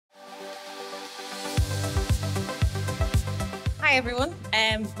Hi everyone,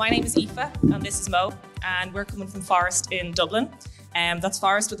 my name is Aoife and this is Mo, and we're coming from Forest in Dublin. That's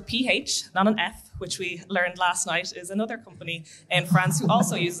Forest with a PH, not an F, which we learned last night is another company in France who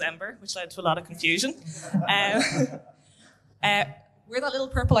also uses Ember, which led to a lot of confusion. We're that little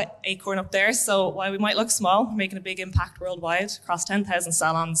purple acorn up there, so while we might look small, we're making a big impact worldwide, across 10,000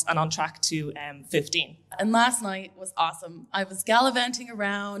 salons and on track to 15. And last night was awesome. I was gallivanting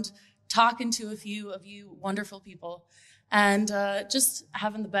around, talking to a few of you wonderful people, and just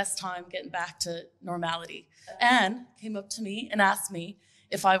having the best time getting back to normality. Anne came up to me and asked me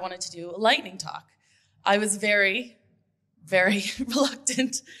if I wanted to do a lightning talk. I was very, very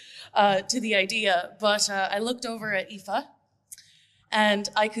reluctant to the idea, but I looked over at Aoife, and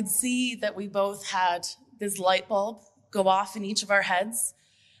I could see that we both had this light bulb go off in each of our heads,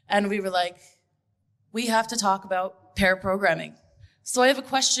 and we were like, we have to talk about pair programming. So I have a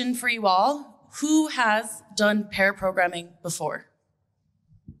question for you all. Who has done pair programming before?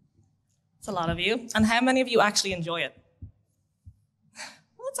 It's a lot of you. And how many of you actually enjoy it?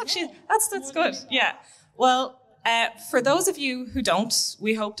 Well, that's good. Yeah. Well, for those of you who don't,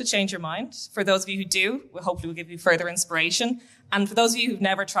 we hope to change your mind. For those of you who do, we hopefully will give you further inspiration. And for those of you who've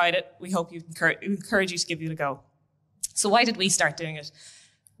never tried it, we hope you encourage you to give it a go. So why did we start doing it?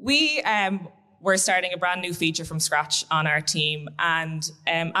 We're starting a brand new feature from scratch on our team. And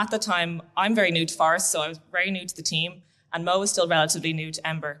at the time, I'm very new to Forest, so I was very new to the team. And Mo was still relatively new to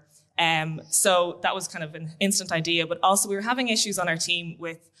Ember. So that was kind of an instant idea. But also we were having issues on our team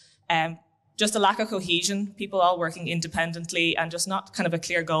with just a lack of cohesion, people all working independently and just not kind of a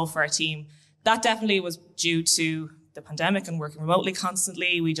clear goal for our team. That definitely was due to the pandemic and working remotely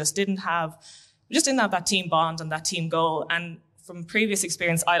constantly. We just didn't have that team bond and that team goal. And from previous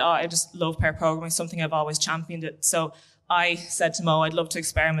experience, I just love pair programming, something I've always championed it. So I said to Mo, I'd love to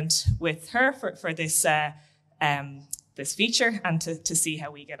experiment with her for this this feature and to see how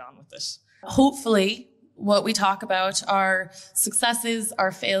we get on with it. Hopefully, what we talk about, our successes,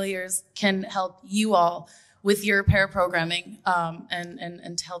 our failures, can help you all with your pair programming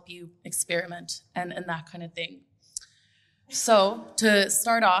and to help you experiment and that kind of thing. So to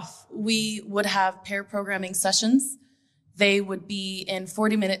start off, we would have pair programming sessions. They would be in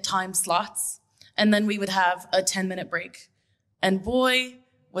 40-minute time slots, and then we would have a 10-minute break. And boy,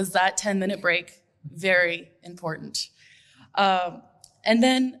 was that 10-minute break very important. And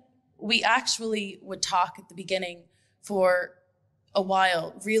then we actually would talk at the beginning for a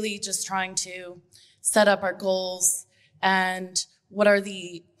while, really just trying to set up our goals and what are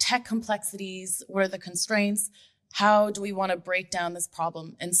the tech complexities, what are the constraints, how do we want to break down this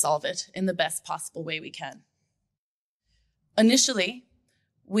problem and solve it in the best possible way we can. Initially,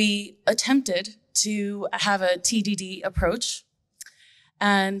 we attempted to have a TDD approach,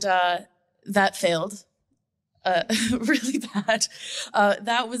 and that failed really bad.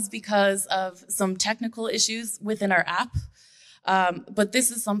 That was because of some technical issues within our app, but this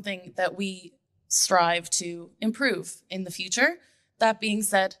is something that we strive to improve in the future. That being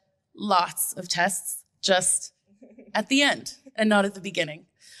said, lots of tests just at the end and not at the beginning.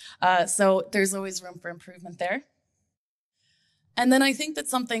 So there's always room for improvement there. And then I think that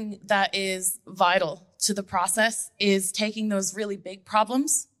something that is vital to the process is taking those really big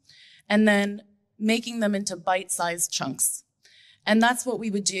problems and then making them into bite-sized chunks. And that's what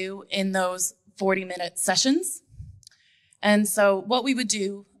we would do in those 40-minute sessions. And so what we would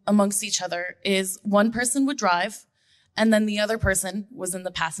do amongst each other is one person would drive, and then the other person was in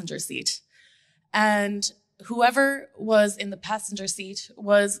the passenger seat. And whoever was in the passenger seat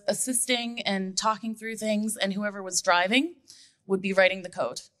was assisting and talking through things, and whoever was driving would be writing the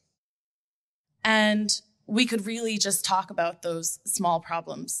code. And we could really just talk about those small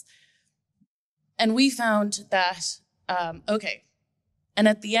problems. And we found that, okay, and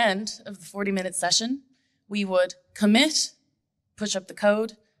at the end of the 40-minute session, we would commit, push up the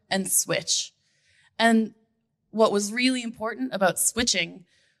code, and switch. And what was really important about switching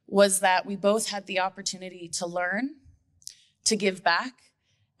was that we both had the opportunity to learn, to give back,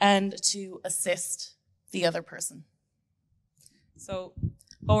 and to assist the other person. So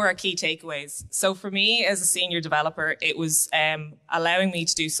what were our key takeaways? So for me as a senior developer, it was allowing me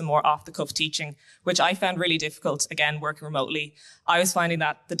to do some more off-the-cuff teaching, which I found really difficult, again, working remotely. I was finding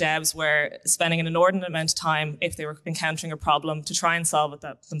that the devs were spending an inordinate amount of time if they were encountering a problem to try and solve it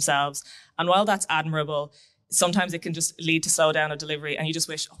themselves. And while that's admirable, sometimes it can just lead to slow down a delivery and you just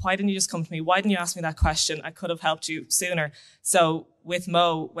wish, why didn't you just come to me? Why didn't you ask me that question? I could have helped you sooner. So with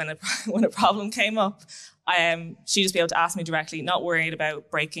Mo, when a problem came up, she'd just be able to ask me directly, not worried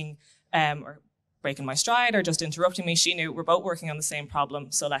about breaking my stride or just interrupting me. She knew we're both working on the same problem.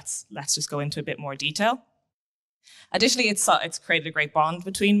 So let's just go into a bit more detail. Additionally, it's created a great bond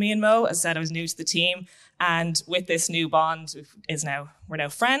between me and Mo. As I said, I was new to the team, and with this new bond, we're now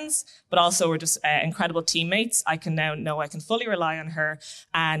friends, but also we're just incredible teammates. I can now know I can fully rely on her,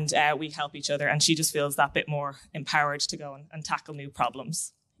 and we help each other, and she just feels that bit more empowered to go and tackle new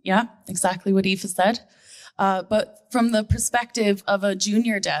problems. Yeah, exactly what Aoife said. But from the perspective of a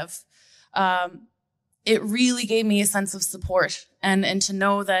junior dev, it really gave me a sense of support and to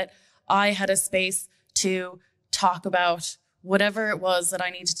know that I had a space to talk about whatever it was that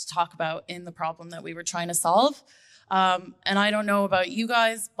I needed to talk about in the problem that we were trying to solve. And I don't know about you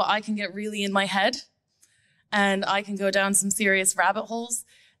guys, but I can get really in my head and I can go down some serious rabbit holes,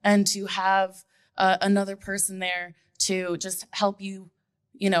 and to have another person there to just help you,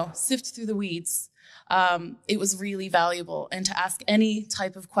 sift through the weeds. It was really valuable. And to ask any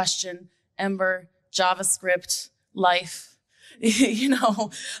type of question, Ember, JavaScript, life, we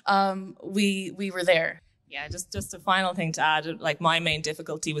were there. Yeah, just a final thing to add, like my main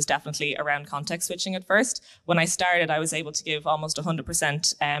difficulty was definitely around context switching at first. When I started, I was able to give almost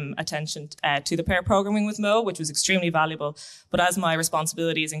 100% attention to the pair programming with Mo, which was extremely valuable. But as my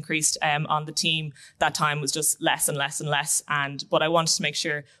responsibilities increased on the team, that time was just less and less and less. But I wanted to make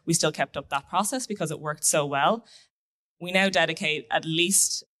sure we still kept up that process because it worked so well. We now dedicate at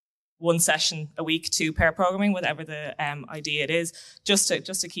least one session a week to pair programming, whatever the idea it is, just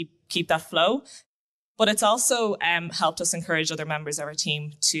to keep that flow. But it's also helped us encourage other members of our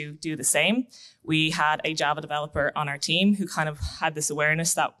team to do the same. We had a Java developer on our team who kind of had this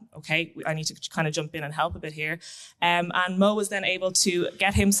awareness that, okay, I need to kind of jump in and help a bit here. And Mo was then able to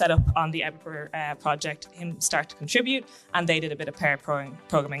get him set up on the Ember project, him start to contribute, and they did a bit of pair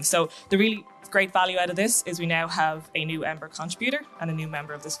programming. So the really great value out of this is we now have a new Ember contributor and a new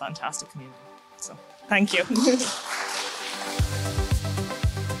member of this fantastic community. So thank you.